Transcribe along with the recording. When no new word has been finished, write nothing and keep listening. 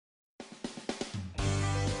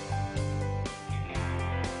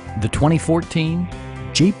The 2014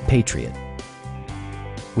 Jeep Patriot.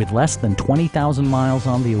 With less than 20,000 miles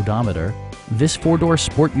on the odometer, this four-door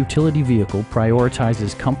sport utility vehicle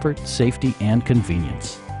prioritizes comfort, safety, and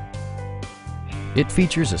convenience. It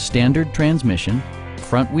features a standard transmission,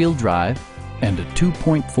 front-wheel drive, and a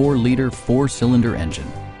 2.4-liter four-cylinder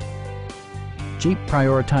engine. Jeep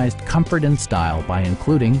prioritized comfort and style by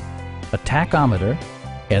including a tachometer,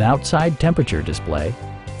 an outside temperature display,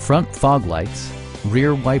 front fog lights,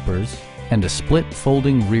 rear wipers, and a split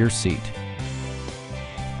folding rear seat.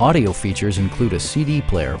 Audio features include a CD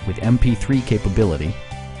player with MP3 capability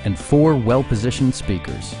and 4 well-positioned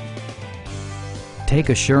speakers. Take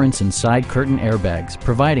assurance in side curtain airbags,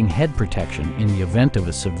 providing head protection in the event of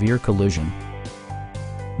a severe collision.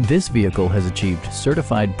 This vehicle has achieved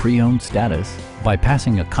certified pre-owned status by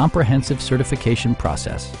passing a comprehensive certification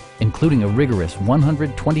process, including a rigorous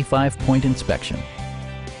 125-point inspection.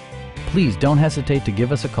 Please don't hesitate to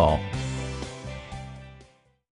give us a call